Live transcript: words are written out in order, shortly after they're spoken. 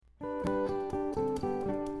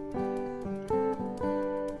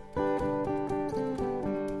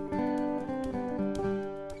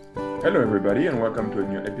Hello, everybody, and welcome to a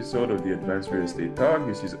new episode of the Advanced Real Estate Talk.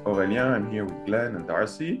 This is Aurélien. I'm here with Glenn and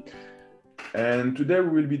Darcy. And today we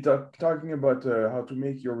will be talking about how to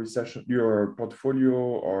make your portfolio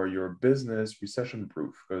or your business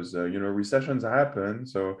recession-proof. Because recessions happen,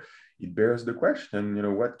 so it bears the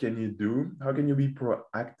question. What can you do? How can you be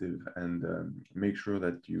proactive and make sure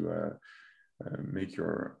that you make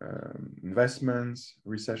your investments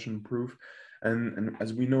recession-proof? And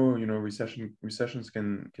as we know, recessions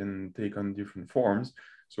can take on different forms.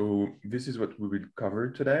 So this is what we will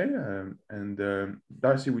cover today.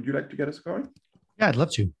 Darcy, would you like to get us going? Yeah, I'd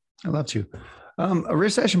love to. I'd love to. A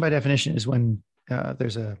recession, by definition, is when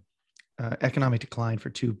there's a economic decline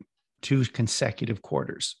for two consecutive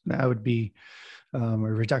quarters. That would be a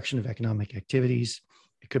reduction of economic activities.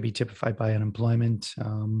 It could be typified by unemployment,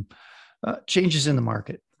 changes in the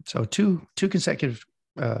market. So two consecutive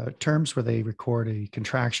terms where they record a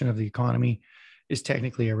contraction of the economy is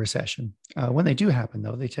technically a recession. When they do happen,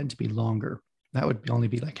 though, they tend to be longer. That would only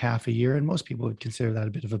be like half a year, and most people would consider that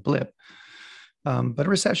a bit of a blip. But a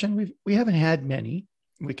recession, we haven't had many.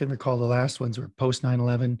 We can recall the last ones were post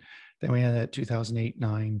 9/11. Then we had that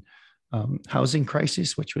 2008-9 housing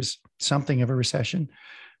crisis, which was something of a recession.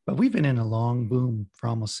 But we've been in a long boom for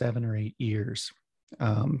almost 7 or 8 years.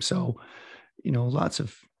 Lots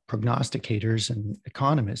of prognosticators and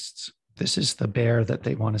economists, this is the bear that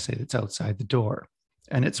they want to say that's outside the door.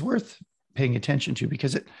 And it's worth paying attention to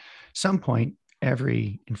because at some point,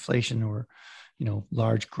 every inflation or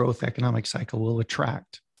large growth economic cycle will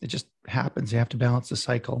attract. It just happens. You have to balance the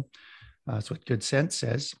cycle. That's what good sense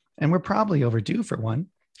says. And we're probably overdue for one,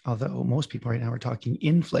 although most people right now are talking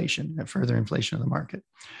inflation, further inflation of the market.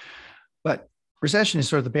 But recession is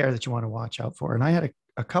sort of the bear that you want to watch out for. And I had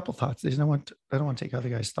a couple thoughts. I don't want to take other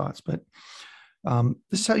guys' thoughts, but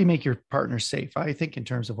this is how you make your partners safe. I think in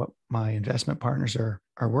terms of what my investment partners are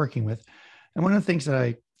working with. And one of the things that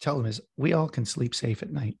I tell them is we all can sleep safe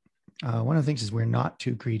at night. One of the things is we're not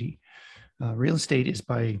too greedy. Real estate is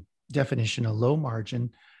by definition a low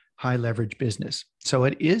margin, high leverage business. So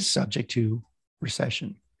it is subject to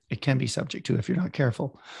recession. It can be subject to if you're not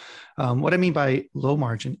careful. What I mean by low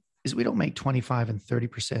margin is we don't make 25 and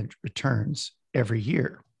 30% returns every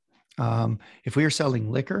year. If we are selling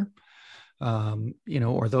liquor,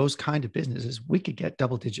 or those kind of businesses, we could get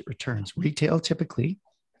double-digit returns. Retail typically,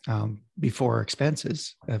 before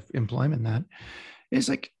expenses of employment, that is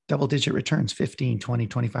like double-digit returns, 15, 20,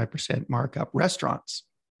 25% markup. Restaurants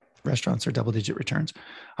are double-digit returns.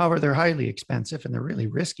 However, they're highly expensive and they're really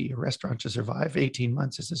risky. A restaurant to survive 18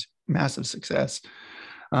 months is a massive success.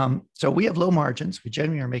 So we have low margins. We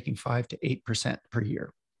generally are making 5 to 8% per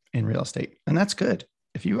year in real estate. And that's good.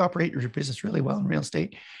 If you operate your business really well in real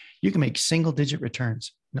estate, you can make single-digit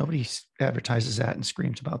returns. Nobody advertises that and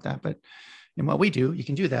screams about that. But in what we do, you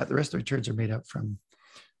can do that. The rest of the returns are made up from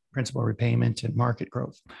principal repayment and market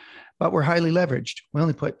growth. But we're highly leveraged. We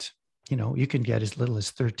only put, you can get as little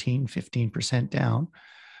as 13, 15% down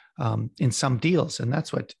in some deals. And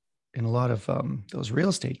that's what in a lot of those real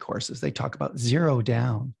estate courses, they talk about 0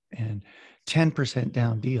 down and 10%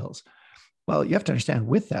 down deals. Well, you have to understand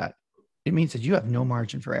with that, it means that you have no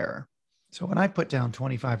margin for error. So when I put down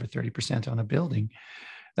 25 or 30% on a building,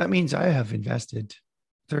 that means I have invested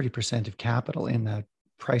 30% of capital in the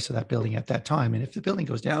price of that building at that time. And if the building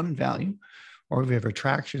goes down in value, or if we have a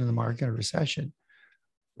retraction in the market or recession,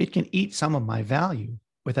 it can eat some of my value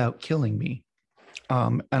without killing me.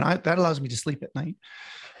 That allows me to sleep at night.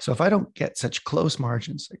 So if I don't get such close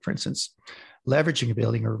margins, like for instance, leveraging a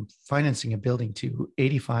building or financing a building to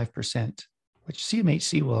 85%, which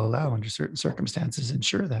CMHC will allow under certain circumstances,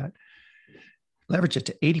 ensure that, leverage it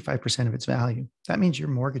to 85% of its value. That means your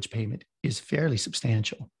mortgage payment is fairly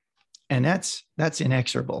substantial. And that's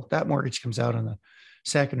inexorable. That mortgage comes out on the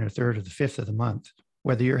 2nd or 3rd or the 5th of the month,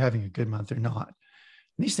 whether you're having a good month or not.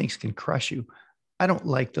 And these things can crush you. I don't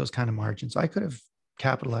like those kind of margins. I could have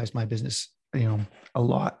capitalized my business, a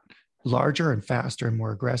lot larger and faster and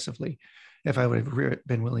more aggressively if I would have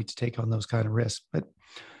been willing to take on those kind of risks. But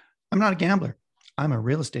I'm not a gambler. I'm a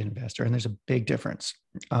real estate investor, and there's a big difference.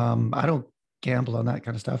 I don't gamble on that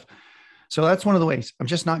kind of stuff. So that's one of the ways. I'm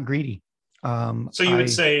just not greedy. So you would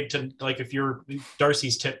say to, like, if you're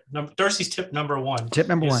Darcy's tip number one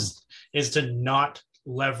is to not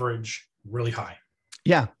leverage really high.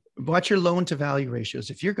 Yeah. Watch your loan to value ratios.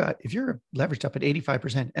 If you're leveraged up at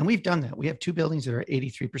 85%, and we've done that, we have 2 buildings that are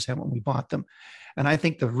 83% when we bought them. And I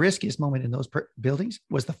think the riskiest moment in those buildings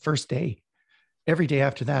was the first day. Every day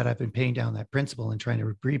after that, I've been paying down that principal and trying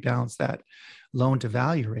to rebalance that loan to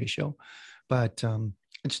value ratio. But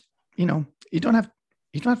it's, you don't have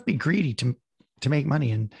to be greedy to make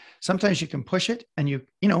money. And sometimes you can push it, and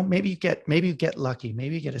maybe you get lucky.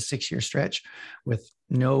 Maybe you get a 6-year stretch with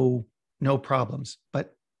no problems.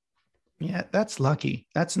 But yeah, that's lucky.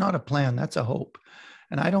 That's not a plan. That's a hope.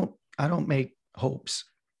 And I don't make hopes.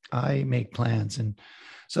 I make plans. And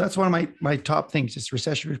so that's one of my top things is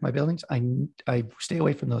recession-proof my buildings. I stay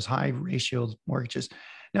away from those high ratio mortgages.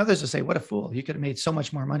 Now others will say, what a fool. You could have made so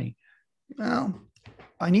much more money. Well,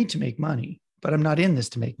 I need to make money, but I'm not in this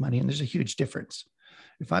to make money. And there's a huge difference.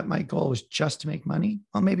 If my goal was just to make money,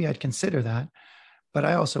 well, maybe I'd consider that. But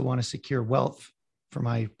I also want to secure wealth for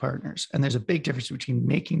my partners. And there's a big difference between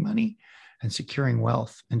making money and securing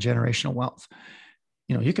wealth and generational wealth.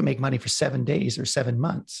 You can make money for 7 days or 7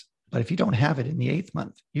 months, but if you don't have it in the 8th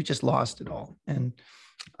month, you just lost it all. And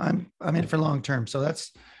I'm in it for long term. So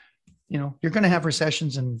that's, you're going to have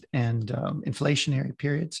recessions and inflationary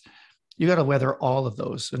periods. You got to weather all of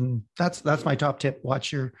those. And that's my top tip.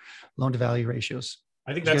 Watch your loan to value ratios.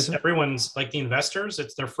 I think that's everyone's, like the investors,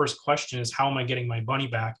 it's their first question is, how am I getting my money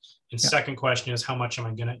back? And second question is, how much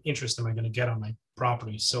interest am I going to get on my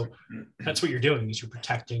property? So that's what you're doing, is you're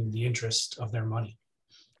protecting the interest of their money.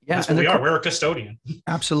 Yeah, that's what we are. We're a custodian.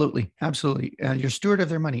 Absolutely. Absolutely. You're steward of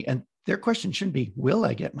their money. And their question shouldn't be, will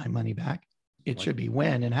I get my money back? It should be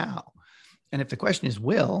when and how. And if the question is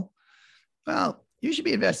will, well, you should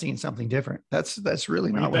be investing in something different. That's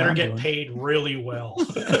really not what I'm doing. You better get paid really well.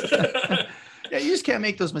 Yeah, you just can't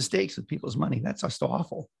make those mistakes with people's money. That's just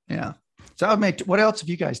awful. Yeah. So what else have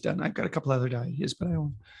you guys done? I've got a couple other ideas, but I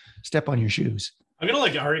won't step on your shoes. I'm going to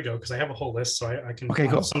let Ari go because I have a whole list, so I can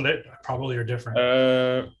some that probably are different.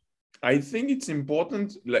 I think it's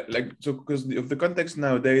important, because of the context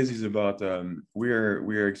nowadays is about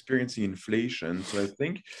we're experiencing inflation. So I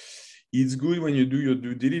think it's good when you do your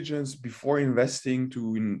due diligence before investing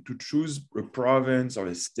to choose a province or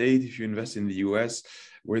a state, if you invest in the US,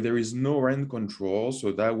 where there is no rent control.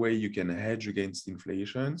 So that way you can hedge against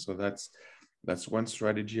inflation. So that's one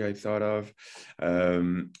strategy I thought of.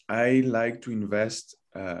 I like to invest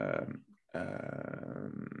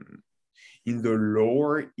in the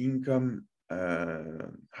lower income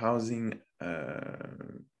housing,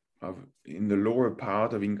 in the lower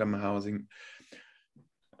part of income housing.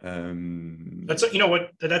 That's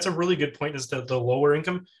a really good point, is the lower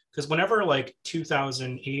income, because whenever like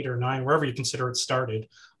 2008 or 9, wherever you consider it started,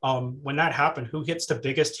 when that happened, who hits the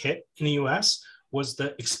biggest hit in the US was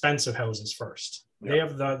the expensive houses first. Yeah.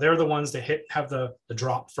 They're the ones that have the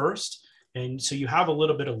drop first, and so you have a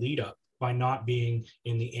little bit of lead up by not being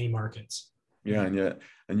in the A markets. Yeah,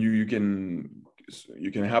 and you can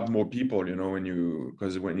help more people,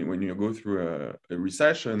 because when you go through a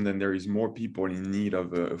recession, then there is more people in need of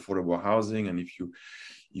affordable housing, and if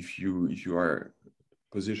you are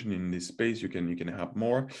positioned in this space, you can help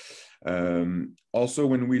more. Also,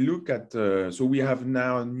 when we look at so we have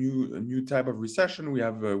now a new type of recession.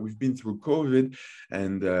 We've been through COVID,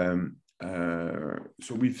 and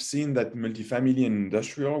so we've seen that multifamily and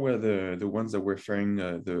industrial were the ones that were faring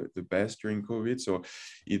the best during COVID. So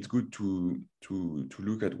it's good to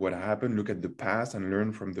look at what happened, look at the past, and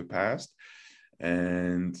learn from the past.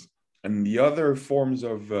 And the other forms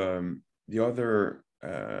of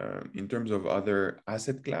in terms of other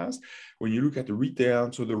asset class, when you look at the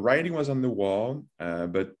retail, so the writing was on the wall,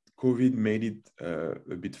 but COVID made it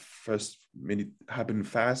happen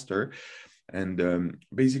faster. And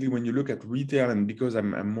basically, when you look at retail, and because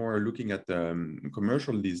I'm more looking at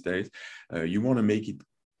commercial these days, you want to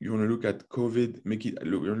look at COVID, making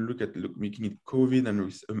it COVID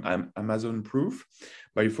and Amazon proof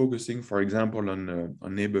by focusing, for example, on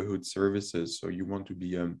neighborhood services. So you want to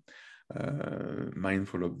be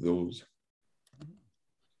mindful of those.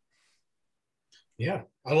 Yeah,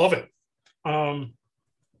 I love it. I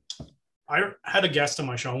had a guest on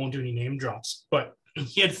my show. I won't do any name drops, but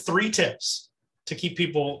he had 3 tips to keep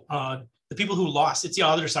people, the people who lost, it's the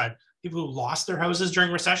other side, people who lost their houses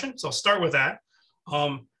during recession. So I'll start with that.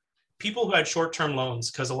 People who had short-term loans,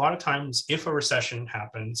 because a lot of times if a recession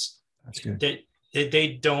happens,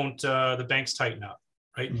 they don't, the banks tighten up,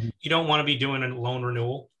 right? Mm-hmm. You don't want to be doing a loan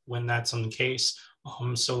renewal when that's on the case.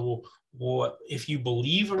 So if you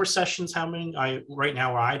believe a recession's happening, right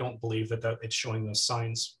now I don't believe that it's showing those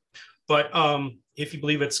signs. But if you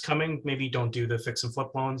believe it's coming, maybe don't do the fix and flip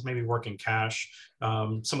loans, maybe work in cash.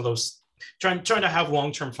 Some of those, trying to have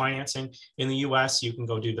long-term financing. In the US, you can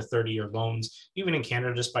go do the 30-year loans. Even in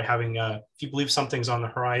Canada, just by having, if you believe something's on the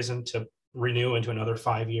horizon, to renew into another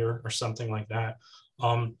 5-year or something like that.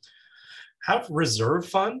 Have reserve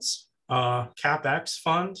funds, CapEx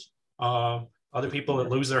fund. Other people that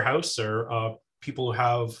lose their house or people who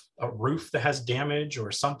have a roof that has damage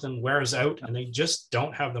or something wears out and they just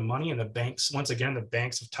don't have the money. And the banks, once again, the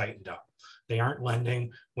banks have tightened up. They aren't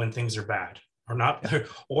lending when things are bad or not,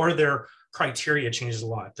 or their criteria changes a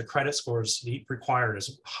lot. The credit scores required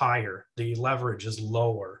is higher. The leverage is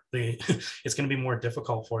lower. It's going to be more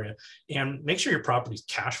difficult for you. And make sure your property's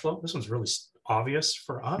cash flow. This one's really obvious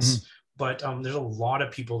for us, but there's a lot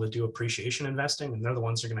of people that do appreciation investing, and they're the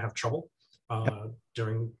ones that are going to have trouble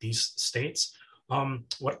during these states.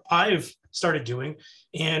 What I've started doing,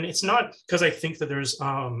 and it's not because I think that there's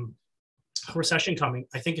a recession coming.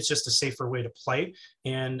 I think it's just a safer way to play.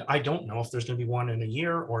 And I don't know if there's going to be one in a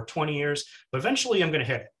year or 20 years, but eventually I'm going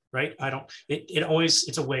to hit it, right?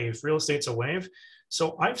 It's a wave. Real estate's a wave.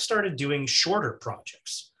 So I've started doing shorter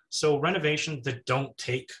projects. So renovations that don't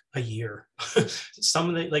take a year. Some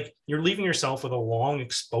of the, like, you're leaving yourself with a long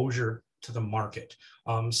exposure to the market.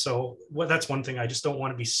 So that's one thing. I just don't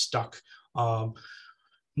want to be stuck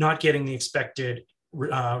not getting the expected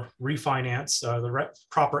refinance, the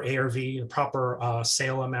proper ARV, the proper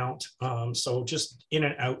sale amount. So just in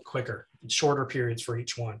and out quicker, shorter periods for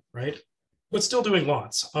each one, right? But still doing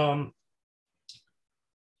lots. A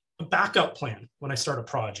backup plan when I start a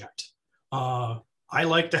project. I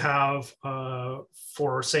like to have, if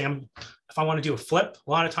I want to do a flip, a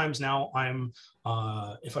lot of times now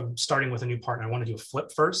if I'm starting with a new partner, I want to do a flip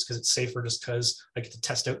first because it's safer, just because I get to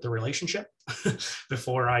test out the relationship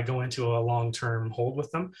before I go into a long-term hold with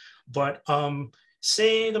them. But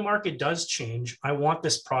say the market does change, I want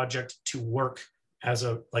this project to work as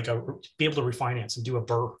be able to refinance and do a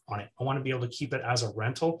BRRRR on it. I want to be able to keep it as a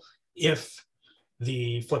rental if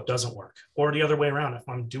the flip doesn't work, or the other way around. If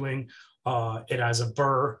I'm doing it as a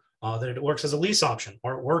BRRRR, that it works as a lease option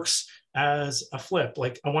or it works as a flip.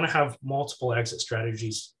 Like, I want to have multiple exit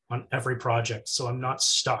strategies on every project, so I'm not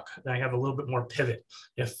stuck. I have a little bit more pivot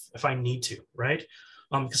if I need to, right?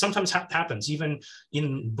 Because sometimes happens even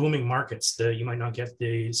in booming markets that you might not get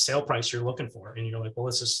the sale price you're looking for, and you're like, well,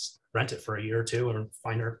 let's just rent it for a year or two or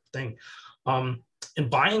find our thing. And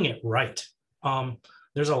buying it right.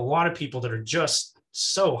 There's a lot of people that are just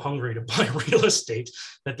so hungry to buy real estate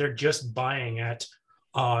that they're just buying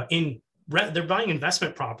they're buying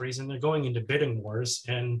investment properties and they're going into bidding wars.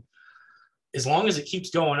 And as long as it keeps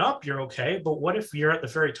going up, you're okay. But what if you're at the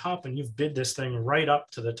very top and you've bid this thing right up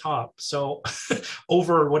to the top, so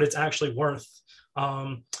over what it's actually worth?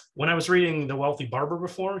 When I was reading The Wealthy Barber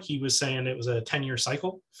before, he was saying it was a 10-year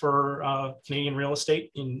cycle for Canadian real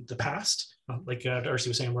estate in the past. Like Darcy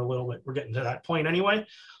was saying, we're getting to that point anyway.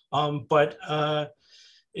 But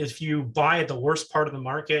if you buy at the worst part of the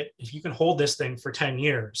market, if you can hold this thing for 10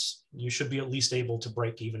 years, you should be at least able to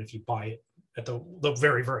break even if you buy it at the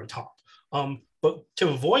very, very top. But to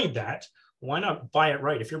avoid that, why not buy it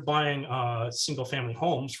right? If you're buying single family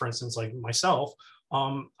homes, for instance, like myself,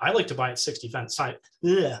 I like to buy at 65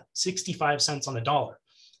 cents on the dollar.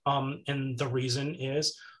 And the reason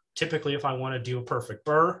is, typically, if I want to do a perfect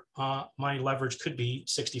BRRRR, my leverage could be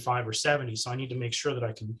 65 or 70. So I need to make sure that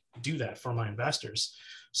I can do that for my investors.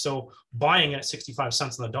 So buying at 65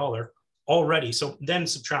 cents on the dollar already, so then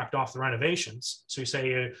subtract off the renovations. So you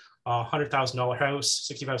say a $100,000 house,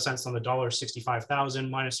 65 cents on the dollar, 65,000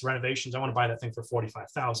 minus the renovations. I want to buy that thing for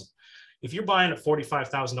 45,000. If you're buying a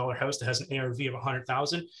 $45,000 house that has an ARV of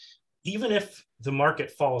 100,000, even if the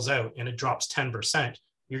market falls out and it drops 10%,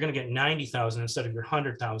 you're going to get 90,000 instead of your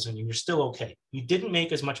 100,000, and you're still okay. You didn't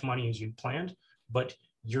make as much money as you planned, but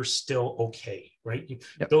you're still okay, right? You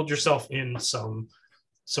build yourself in some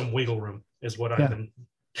wiggle room is what I've been.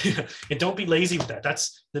 And don't be lazy with that.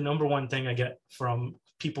 That's the number one thing I get from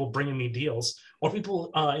people bringing me deals, or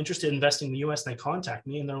people interested in investing in the US, and they contact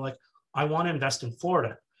me and they're like, I want to invest in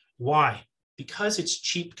Florida. Why? Because it's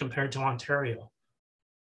cheap compared to Ontario.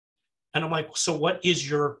 And I'm like, so what is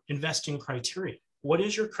your investing criteria? What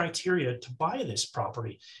is your criteria to buy this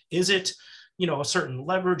property? Is it, a certain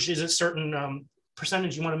leverage? Is it certain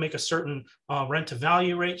percentage? You want to make a certain rent to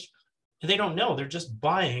value rate? And they don't know. They're just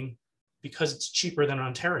buying because it's cheaper than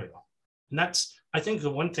Ontario. And that's, I think,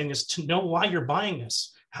 the one thing is to know why you're buying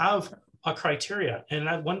this. Have a criteria.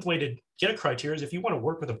 And one way to get a criteria is if you want to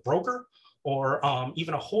work with a broker or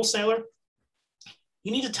even a wholesaler,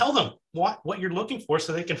 you need to tell them what you're looking for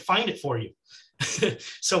so they can find it for you.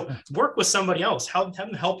 So work with somebody else, have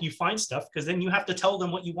them help you find stuff, because then you have to tell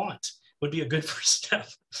them what you want, would be a good first step.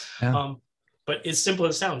 Yeah. But as simple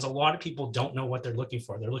as it sounds, a lot of people don't know what they're looking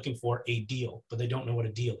for. They're looking for a deal, but they don't know what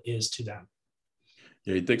a deal is to them.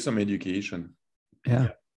 Yeah, it takes some education. Yeah.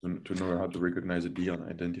 To know how to recognize a deal and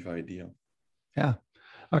identify a deal. Yeah.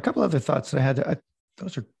 A couple other thoughts that I had.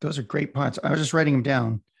 Those are great points. I was just writing them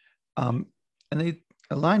down. And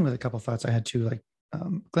align with a couple of thoughts I had too. Like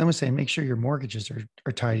Glenn was saying, make sure your mortgages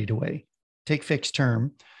are tidied away. Take fixed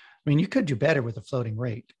term. I mean, you could do better with a floating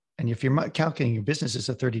rate. And if you're calculating your business as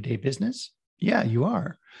a 30-day business, yeah, you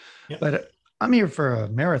are. Yep. But I'm here for a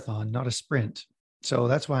marathon, not a sprint. So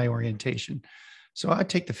that's why orientation. So I'd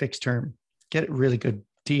take the fixed term, get a really good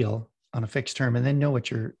deal on a fixed term, and then know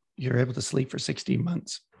what you're able to sleep for 16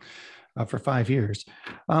 months, for 5 years.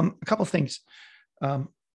 A couple of things.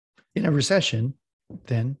 In a recession,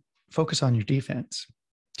 then focus on your defense,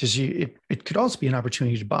 because it could also be an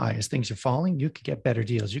opportunity to buy. As things are falling, you could get better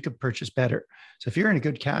deals. You could purchase better. So if you're in a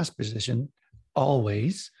good cash position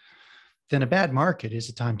always, then a bad market is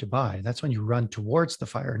a time to buy. That's when you run towards the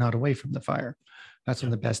fire, not away from the fire. That's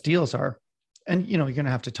when the best deals are. And, you're going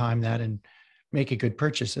to have to time that and make a good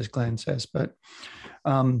purchase, as Glenn says. But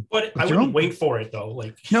I wouldn't wait for it though.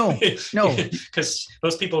 Like no, because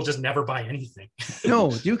those people just never buy anything.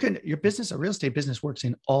 No, your business, a real estate business, works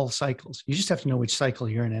in all cycles. You just have to know which cycle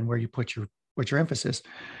you're in and where you put your emphasis.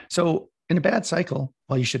 So in a bad cycle,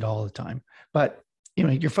 well, you should all the time, but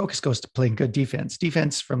your focus goes to playing good defense.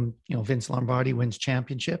 Defense from Vince Lombardi wins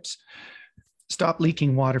championships. Stop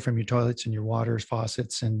leaking water from your toilets and your water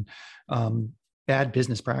faucets and bad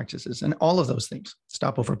business practices and all of those things.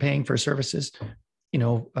 Stop overpaying for services.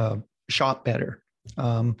 Shop better.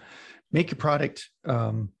 Make your product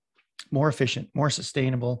more efficient, more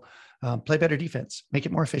sustainable. Play better defense. Make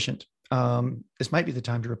it more efficient. This might be the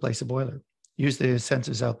time to replace a boiler. Use the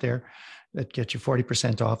incentives out there that get you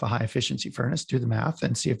 40% off a high efficiency furnace. Do the math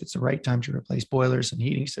and see if it's the right time to replace boilers and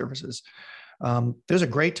heating services. Those are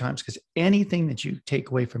great times because anything that you take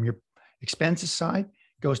away from your expenses side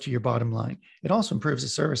goes to your bottom line. It also improves the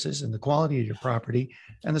services and the quality of your property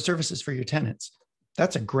and the services for your tenants.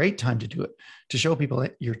 That's a great time to do it, to show people,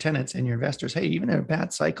 your tenants and your investors, hey, even in a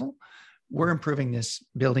bad cycle, we're improving this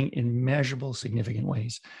building in measurable, significant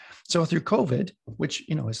ways. So through COVID, which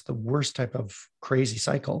is the worst type of crazy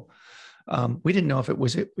cycle, we didn't know if it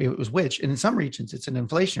was which. And in some regions, it's an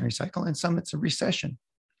inflationary cycle, and some it's a recession,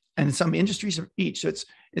 and in some industries are each. So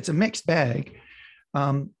it's a mixed bag.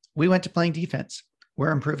 We went to playing defense.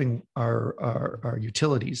 We're improving our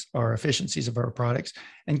utilities, our efficiencies of our products,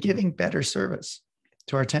 and giving better service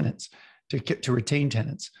to our tenants to retain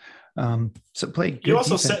tenants. So play good. You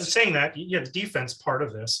also saying that, the defense part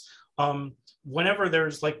of this. Whenever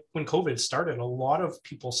there's when COVID started, a lot of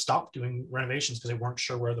people stopped doing renovations because they weren't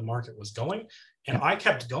sure where the market was going. And I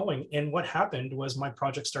kept going. And what happened was my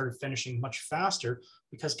project started finishing much faster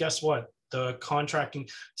because guess what? The contracting.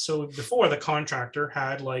 So before, the contractor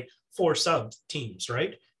had 4 sub teams,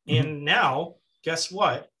 right? Mm-hmm. And now, guess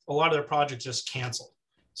what? A lot of their projects just cancel.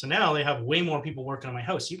 So now they have way more people working on my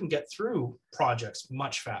house. You can get through projects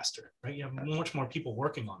much faster, right? You have much more people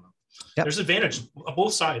working on them. Yep. There's advantage on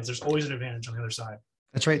both sides. There's always an advantage on the other side.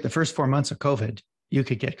 That's right. The first 4 months of COVID, you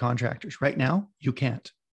could get contractors. Right now, you can't.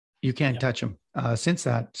 You can't touch them. Since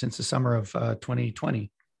the summer of 2020,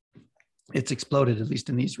 it's exploded, at least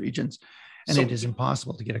in these regions. And so it is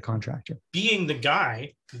impossible to get a contractor. Being the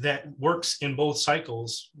guy that works in both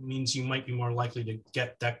cycles means you might be more likely to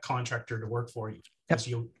get that contractor to work for you, because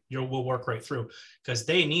you will work right through, because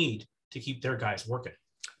they need to keep their guys working.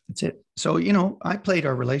 That's it. So, I played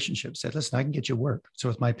our relationship, said, listen, I can get you work. So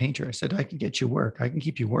with my painter, I said, I can get you work. I can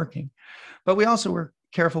keep you working. But we also were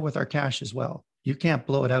careful with our cash as well. You can't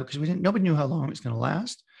blow it out because nobody knew how long it was going to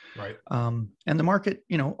last. Right. And the market,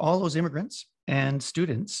 all those immigrants and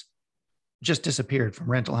students just disappeared from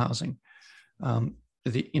rental housing.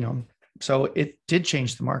 So it did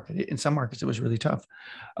change the market. In some markets, it was really tough.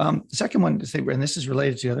 The second one to say, and this is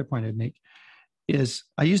related to the other point I'd make, is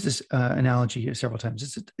I use this analogy several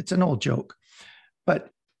times. It's an old joke, but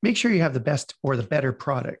make sure you have the best or the better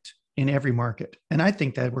product in every market. And I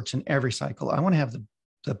think that works in every cycle. I want to have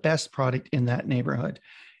the best product in that neighborhood.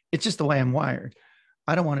 It's just the way I'm wired.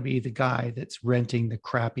 I don't want to be the guy that's renting the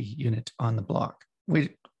crappy unit on the block. We're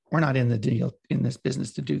not in the deal in this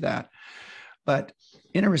business to do that. But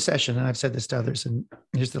in a recession, and I've said this to others, and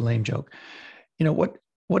here's the lame joke.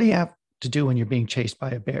 What do you have to do when you're being chased by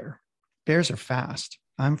a bear? Bears are fast.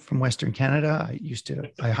 I'm from Western Canada.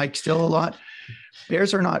 I hike still a lot.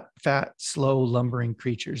 Bears are not fat, slow, lumbering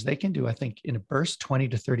creatures. They can do, I think, in a burst, 20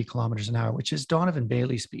 to 30 kilometers an hour, which is Donovan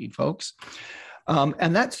Bailey speed, folks.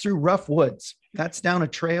 And that's through rough woods. That's down a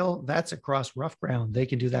trail. That's across rough ground. They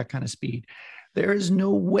can do that kind of speed. There is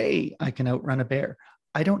no way I can outrun a bear.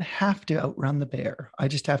 I don't have to outrun the bear. I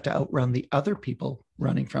just have to outrun the other people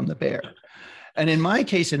running from the bear. And in my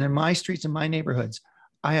case, and in my streets and my neighborhoods,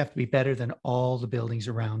 I have to be better than all the buildings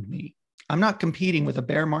around me. I'm not competing with a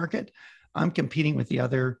bear market. I'm competing with the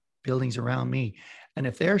other buildings around me. And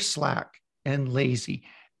if they're slack, and lazy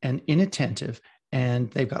and inattentive, and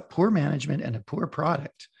they've got poor management and a poor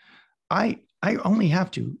product, I only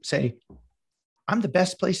have to say, I'm the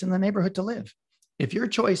best place in the neighborhood to live. If your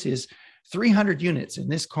choice is 300 units in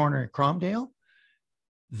this corner at Cromdale,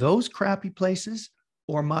 those crappy places,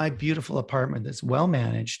 or my beautiful apartment that's well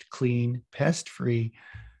managed, clean, pest-free,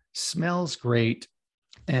 smells great,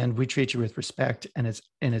 and we treat you with respect, and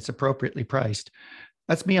it's appropriately priced.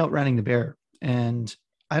 That's me outrunning the bear. And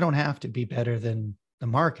I don't have to be better than the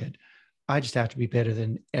market. I just have to be better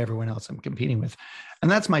than everyone else I'm competing with.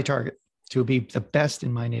 And that's my target, to be the best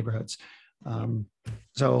in my neighborhoods.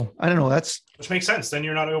 So I don't know, which makes sense. Then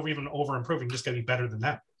you're not even over improving, just got to be better than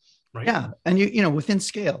that. Right. Yeah. And you know, within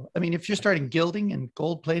scale, I mean, if you're starting gilding and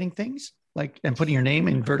gold plating things and putting your name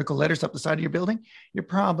in vertical letters up the side of your building, you're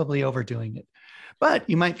probably overdoing it, but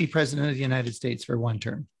you might be president of the United States for one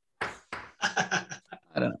term. I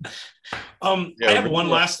don't know. I have one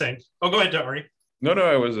last thing. Oh, go ahead, Ari. No,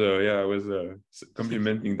 I was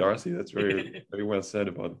complimenting Darcy. That's very, very well said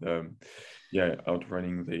about,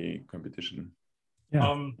 outrunning the competition.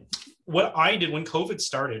 Yeah. What I did when COVID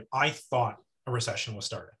started, I thought a recession was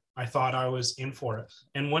starting. I thought I was in for it.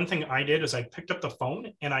 And one thing I did is I picked up the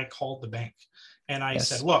phone and I called the bank and I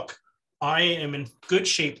said, look, I am in good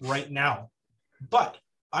shape right now, but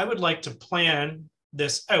I would like to plan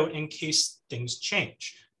this out in case things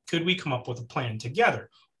change. Could we come up with a plan together?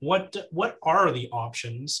 What are the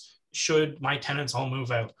options should my tenants all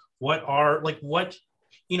move out?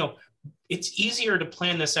 It's easier to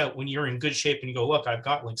plan this out when you're in good shape and you go, look, I've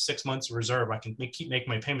got like 6 months of reserve. I can keep making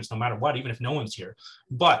my payments no matter what, even if no one's here.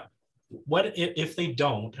 But what if they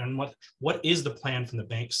don't? And what is the plan from the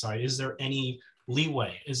bank side? Is there any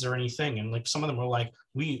leeway? Is there anything? And like some of them were like,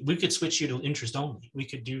 we could switch you to interest only. We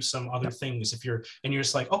could do some other things you're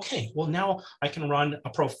just like, okay, well now I can run a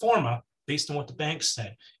pro forma based on what the bank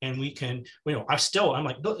said. And we can, I'm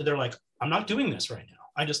like, they're like, I'm not doing this right now.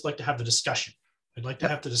 I just like to have the discussion. I'd like to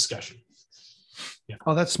have the discussion. Yeah.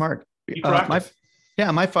 Oh, that's smart.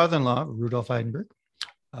 My father-in-law, Rudolf Eidenberg,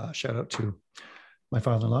 shout out to my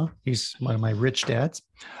father-in-law. He's one of my rich dads.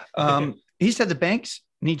 He said the banks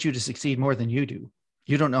need you to succeed more than you do.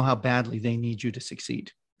 You don't know how badly they need you to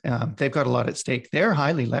succeed. They've got a lot at stake. They're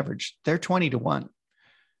highly leveraged. They're 20-1.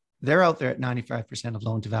 They're out there at 95% of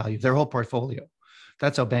loan to value, their whole portfolio.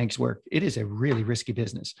 That's how banks work. It is a really risky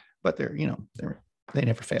business, but they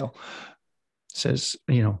never fail. Says,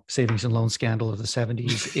 savings and loan scandal of the 70s,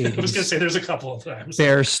 80s. I was going to say there's a couple of times.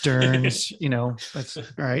 Bear Stearns, that's all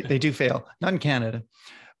right. They do fail, not in Canada.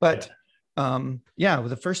 But with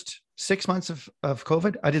the first 6 months of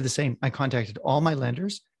COVID, I did the same. I contacted all my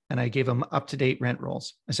lenders and I gave them up-to-date rent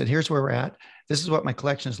rolls. I said, here's where we're at. This is what my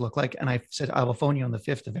collections look like. And I said, I will phone you on the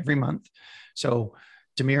 5th of every month. So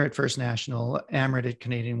Demir at First National, Amrit at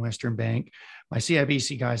Canadian Western Bank, my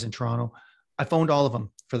CIBC guys in Toronto, I phoned all of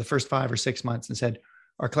them for the first 5 or 6 months and said,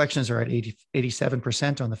 our collections are at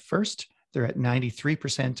 87% on the 1st. They're at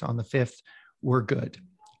 93% on the 5th. We're good.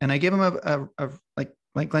 And I gave them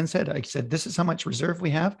like Glenn said, I said, this is how much reserve we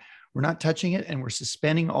have. We're not touching it. And we're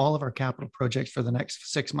suspending all of our capital projects for the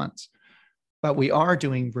next 6 months. But we are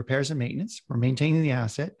doing repairs and maintenance. We're maintaining the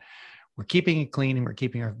asset. We're keeping it clean and we're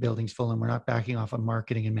keeping our buildings full and we're not backing off on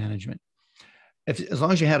marketing and management. As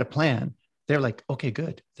long as you had a plan, they're like, okay,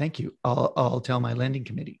 good. Thank you. I'll tell my lending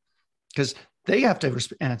committee, because they have to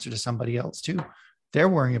answer to somebody else too. They're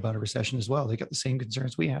worrying about a recession as well. They got the same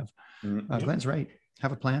concerns we have. Glenn's right.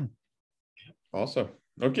 Have a plan. Awesome.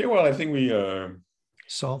 Okay. Well, I think we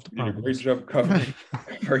solved the did a problem. great job covering.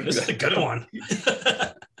 This is a good one.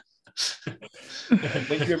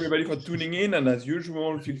 Thank you everybody for tuning in. And as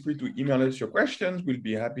usual, feel free to email us your questions. We'll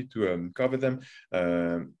be happy to cover them.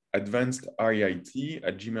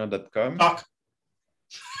 advancedreit@gmail.com. Talk.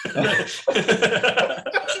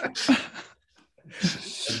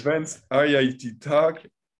 Advanced REIT talk.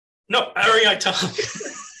 No, REI talk.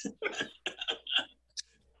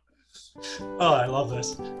 Oh, I love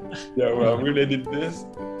this. Yeah, well, we'll edit this.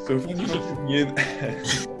 So thank you for tuning in.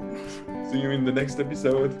 See you in the next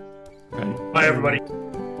episode. Bye, everybody.